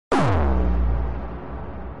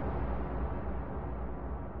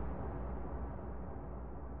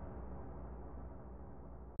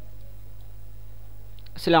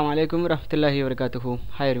Assalamu alaikum warahmatullahi wabarakatuh.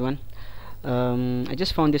 Hi everyone. I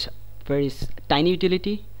just found this very tiny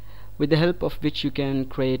utility with the help of which you can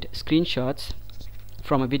create screenshots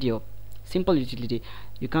from a video. Simple utility.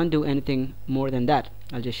 You can't do anything more than that.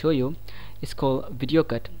 I'll just show you. It's called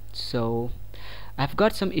VideoCut. So I've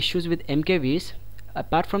got some issues with MKVs.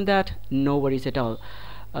 Apart from that, no worries at all.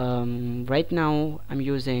 Right now I'm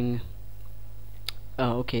using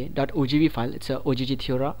 .ogv file. It's a OGG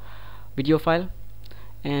Theora video file,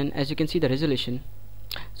 and as you can see the resolution.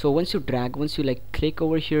 So once you click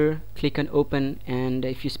over here, click on open, and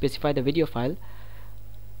if you specify the video file,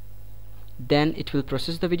 then it will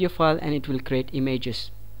process the video file and it will create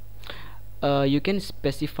images. You can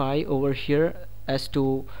specify over here as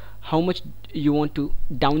to how much you want to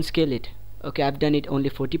downscale it. Okay, I've done it only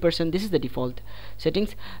 40%. This is the default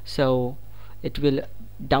settings, so it will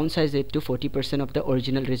downsize it to 40% of the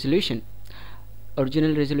original resolution.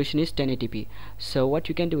 Original resolution is 1080p. So what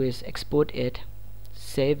you can do is export it,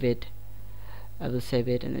 save it. I will save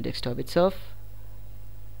it in the desktop itself,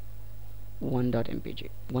 1.png.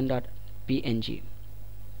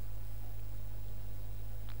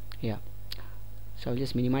 Yeah, so I'll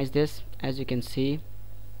just minimize this. As you can see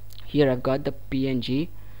here, I've got the PNG,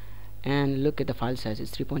 and look at the file size.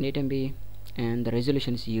 It's 3.8 MB and the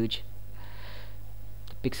resolution is huge,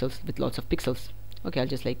 the pixels with lots of pixels. Okay, I'll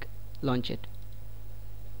just launch it.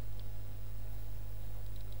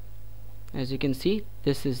 As you can see,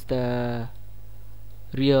 this is the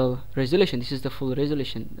real resolution. This is the full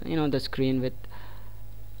resolution. You know, the screen with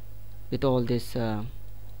all these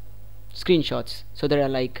screenshots. So there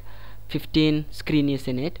are 15 screens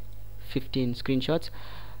in it, 15 screenshots,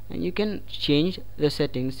 and you can change the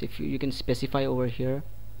settings. If you can specify over here.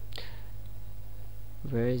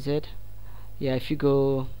 Where is it? Yeah, if you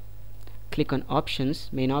go click on options,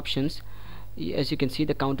 main options, as you can see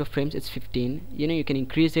the count of frames, it's 15. You know, you can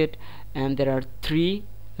increase it, and there are 3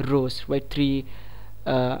 rows, right? 3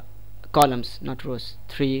 columns, not rows,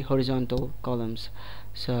 3 horizontal columns.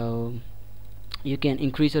 So you can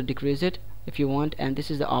increase or decrease it if you want, and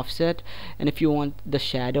this is the offset. And if you want the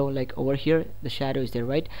shadow, like over here, the shadow is there,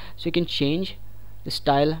 right? So you can change the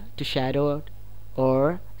style to shadow,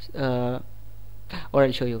 or I'll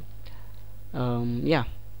show you. Yeah,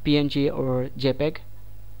 PNG or JPEG.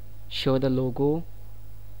 Show the logo.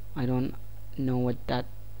 I don't know what that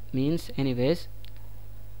means. Anyways,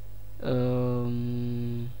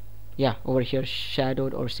 yeah, over here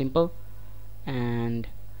shadowed or simple, and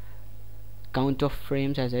count of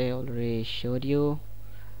frames, as I already showed you.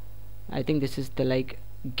 I think this is the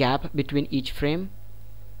gap between each frame,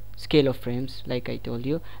 scale of frames, like I told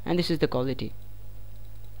you, and this is the quality.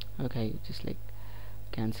 Okay, just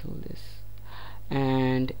cancel this.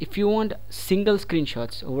 And if you want single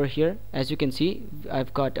screenshots, over here, as you can see,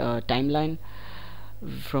 I've got a timeline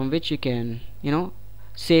from which you can,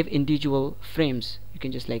 save individual frames. You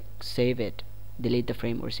can just save it, delete the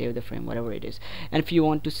frame, or save the frame, whatever it is. And if you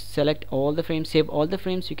want to select all the frames, save all the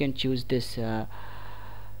frames, you can choose this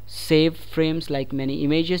save frames, like many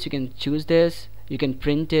images. You can choose this. You can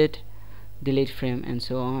print it, delete frame, and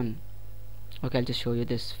so on. Okay, I'll just show you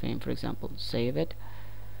this frame, for example. Save it,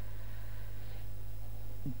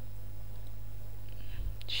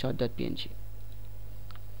 shot.png.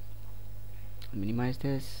 Minimize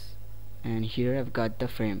this, and here I've got the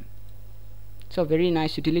frame. So very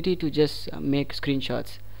nice utility to just make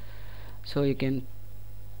screenshots, so you can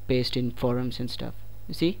paste in forums and stuff.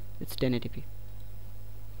 You see, it's 1080p.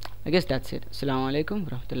 I guess that's it. Assalamu alaikum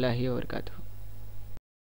warahmatullahi wabarakatuh.